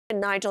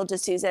Nigel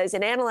D'Souza is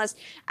an analyst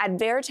at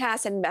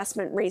Veritas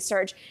Investment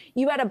Research.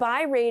 You had a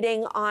buy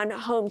rating on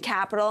Home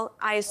Capital.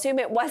 I assume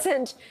it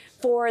wasn't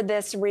for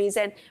this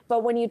reason,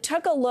 but when you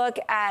took a look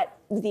at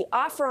the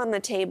offer on the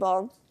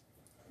table,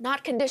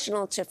 not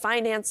conditional to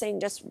financing,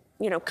 just,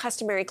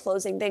 customary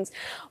closing things,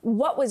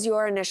 what was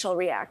your initial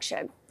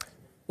reaction?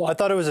 Well, I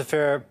thought it was a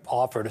fair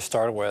offer to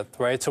start with,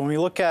 right? So when we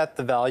look at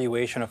the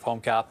valuation of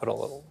Home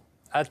Capital,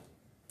 at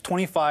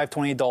 $25,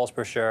 $28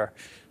 per share,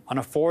 on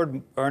a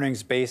forward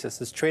earnings basis,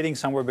 it's trading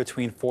somewhere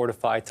between 4 to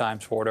 5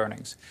 times forward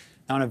earnings.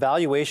 Now, on a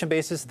valuation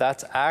basis,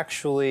 that's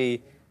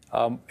actually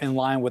in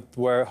line with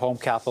where Home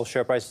Capital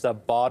share prices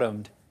have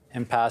bottomed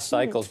in past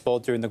cycles,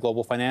 both during the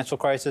global financial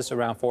crisis,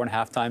 around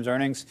 4.5 times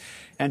earnings,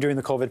 and during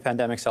the COVID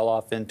pandemic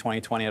sell-off in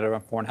 2020 at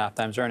around 4.5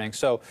 times earnings.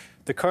 So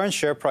the current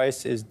share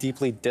price is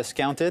deeply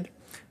discounted.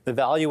 The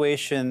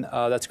valuation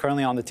that's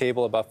currently on the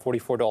table, about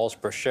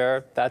 $44 per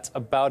share, that's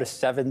about a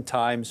 7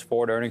 times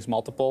forward earnings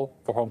multiple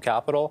for Home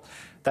Capital.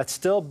 That's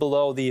still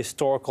below the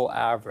historical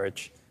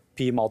average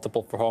P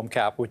multiple for Home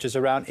Cap, which is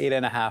around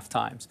 8.5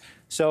 times.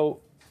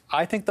 So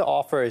I think the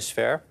offer is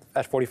fair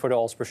at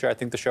 $44 per share. I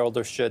think the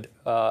shareholders should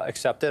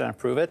accept it and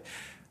approve it.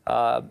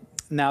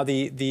 Now,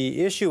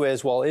 the issue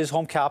is, well, is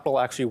Home Capital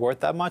actually worth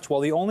that much? Well,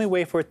 the only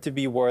way for it to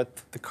be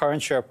worth the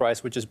current share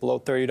price, which is below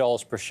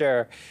 $30 per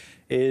share,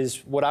 is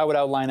what I would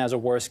outline as a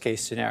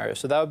worst-case scenario.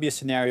 So that would be a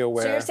scenario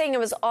where... So you're saying it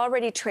was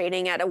already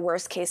trading at a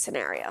worst-case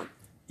scenario?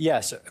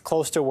 Yes,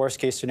 close to a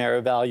worst-case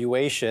scenario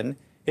valuation,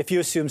 if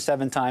you assume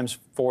 7 times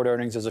forward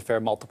earnings as a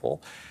fair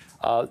multiple.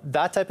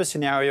 That type of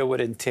scenario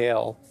would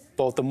entail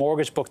both the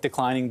mortgage book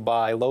declining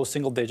by low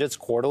single digits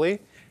quarterly,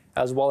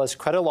 as well as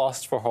credit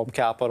losses for Home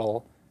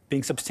Capital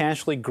being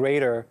substantially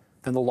greater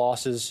than the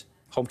losses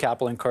Home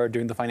Capital incurred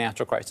during the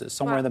financial crisis,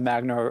 somewhere in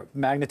the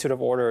magnitude of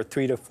order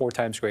 3 to 4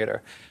 times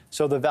greater.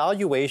 So the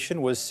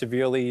valuation was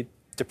severely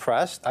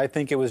depressed. I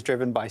think it was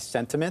driven by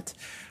sentiment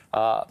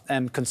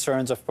and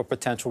concerns of a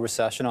potential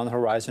recession on the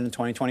horizon in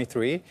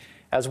 2023,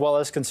 as well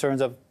as concerns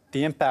of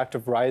the impact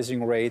of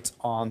rising rates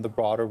on the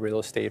broader real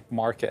estate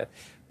market.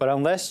 But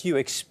unless you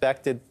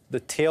expected the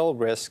tail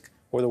risk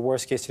or the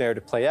worst case scenario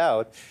to play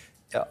out,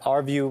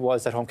 our view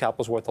was that Home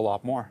Capital is worth a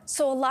lot more.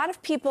 So a lot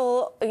of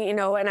people, and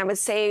I would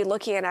say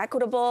looking at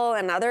Equitable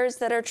and others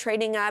that are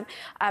trading up,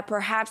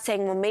 perhaps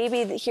saying, well,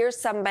 maybe here's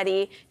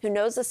somebody who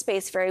knows the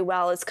space very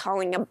well is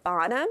calling a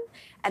bottom,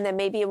 and then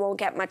maybe it won't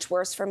get much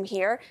worse from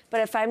here.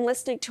 But if I'm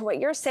listening to what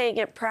you're saying,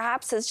 it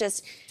perhaps is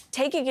just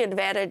taking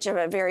advantage of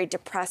a very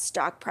depressed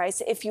stock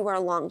price if you are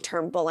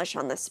long-term bullish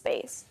on the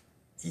space.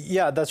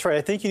 Yeah, that's right.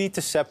 I think you need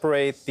to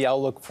separate the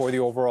outlook for the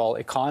overall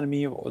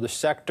economy or the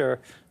sector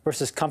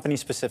versus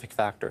company-specific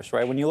factors,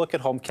 right? When you look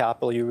at Home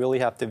Capital, you really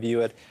have to view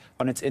it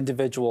on its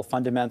individual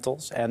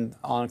fundamentals and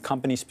on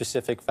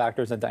company-specific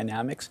factors and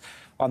dynamics.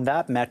 On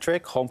that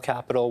metric, Home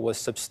Capital was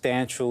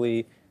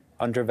substantially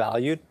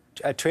undervalued.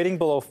 At trading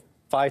below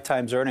 5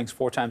 times earnings,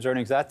 4 times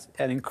earnings, that's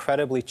an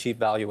incredibly cheap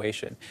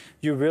valuation.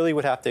 You really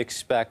would have to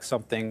expect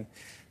something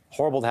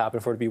horrible to happen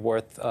for it to be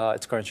worth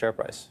its current share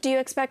price. Do you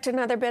expect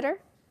another bidder?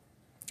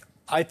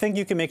 I think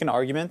you can make an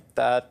argument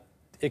that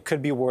it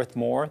could be worth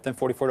more than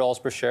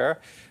 $44 per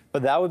share,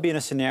 but that would be in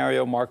a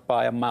scenario marked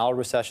by a mild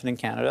recession in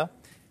Canada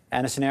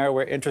and a scenario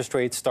where interest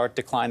rates start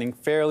declining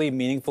fairly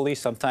meaningfully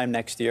sometime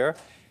next year.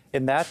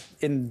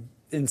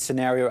 In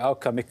scenario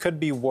outcome, it could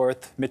be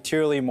worth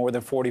materially more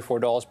than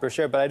 $44 per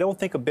share, but I don't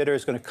think a bidder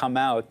is going to come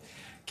out,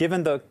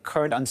 given the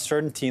current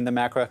uncertainty in the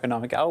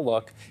macroeconomic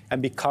outlook,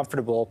 and be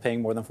comfortable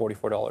paying more than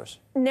 $44.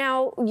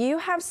 Now, you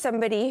have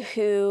somebody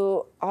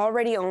who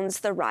already owns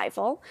the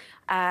rival,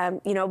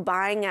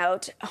 buying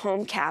out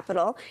Home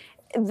Capital.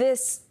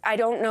 This, I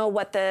don't know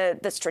what the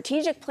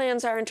strategic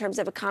plans are in terms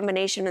of a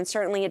combination, and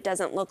certainly it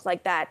doesn't look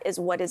like that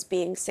is what is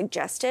being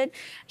suggested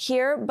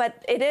here,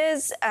 but it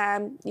is,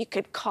 you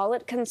could call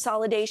it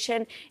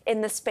consolidation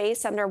in the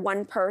space under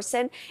one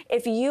person.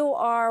 If you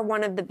are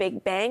one of the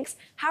big banks,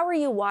 how are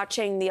you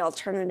watching the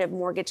alternative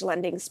mortgage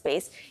lending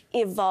space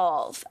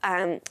evolve?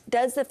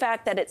 Does the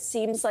fact that it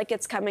seems like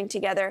it's coming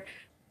together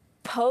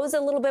pose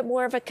a little bit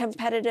more of a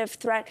competitive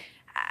threat?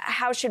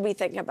 How should we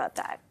think about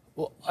that?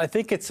 Well, I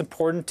think it's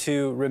important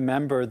to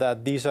remember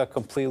that these are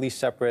completely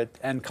separate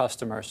end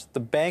customers.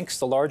 The banks,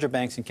 the larger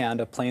banks in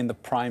Canada, play in the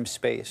prime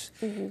space.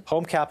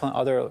 Home Capital and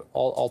other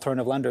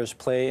alternative lenders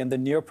play in the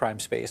near prime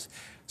space.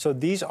 So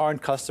these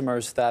aren't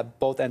customers that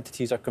both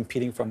entities are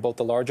competing from, both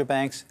the larger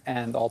banks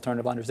and the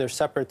alternative lenders. They're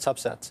separate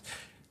subsets.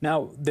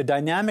 Now, the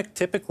dynamic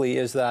typically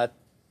is that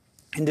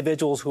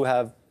individuals who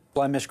have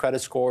blemished credit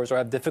scores or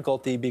have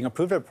difficulty being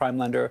approved as a prime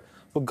lender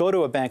will go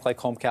to a bank like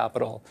Home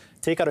Capital,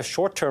 take out a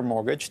short-term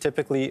mortgage,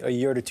 typically a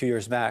year to 2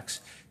 years max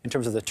in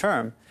terms of the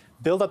term,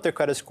 build up their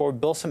credit score,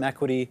 build some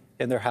equity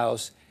in their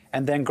house,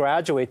 and then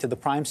graduate to the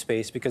prime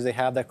space because they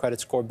have that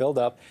credit score build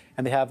up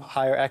and they have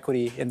higher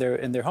equity in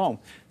their home.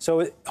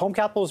 So Home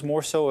Capital is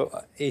more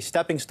so a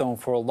stepping stone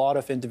for a lot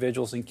of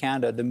individuals in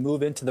Canada to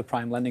move into the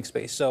prime lending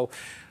space. So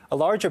a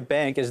larger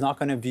bank is not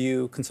going to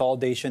view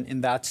consolidation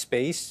in that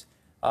space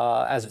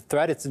as a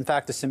threat. It's in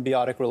fact a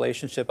symbiotic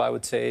relationship, I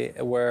would say,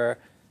 where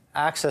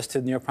access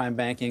to near-prime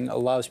banking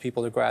allows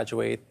people to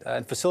graduate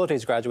and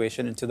facilitates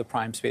graduation into the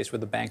prime space where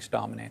the banks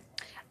dominate.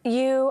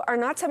 You are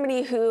not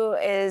somebody who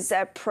is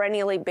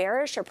perennially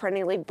bearish or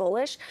perennially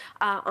bullish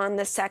on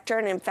the sector.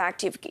 And in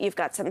fact, you've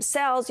got some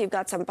sells, you've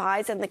got some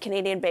buys in the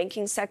Canadian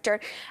banking sector.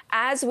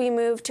 As we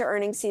move to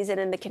earnings season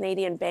in the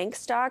Canadian bank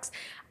stocks,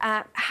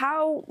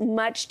 how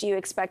much do you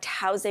expect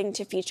housing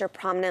to feature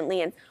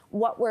prominently and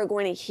what we're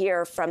going to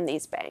hear from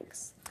these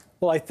banks?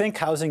 Well, I think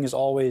housing is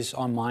always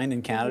on mind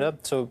in Canada.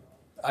 So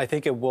I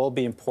think it will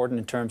be important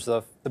in terms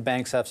of the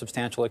banks have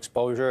substantial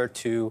exposure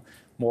to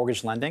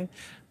mortgage lending.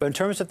 But in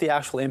terms of the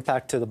actual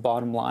impact to the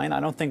bottom line, I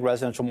don't think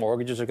residential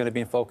mortgages are going to be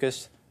in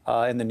focus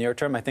in the near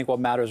term. I think what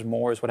matters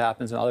more is what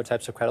happens in other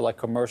types of credit like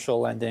commercial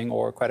lending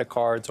or credit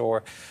cards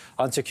or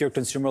unsecured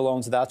consumer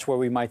loans. That's where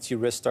we might see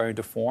risk starting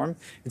to form.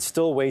 It's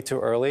still way too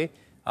early,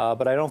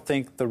 but I don't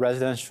think the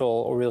residential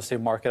or real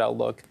estate market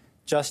outlook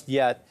just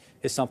yet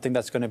is something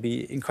that's going to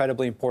be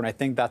incredibly important. I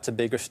think that's a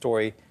bigger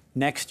story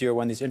next year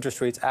when these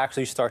interest rates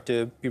actually start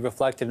to be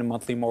reflected in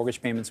monthly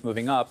mortgage payments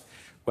moving up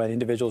when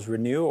individuals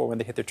renew or when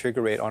they hit their trigger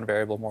rate on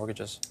variable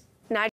mortgages.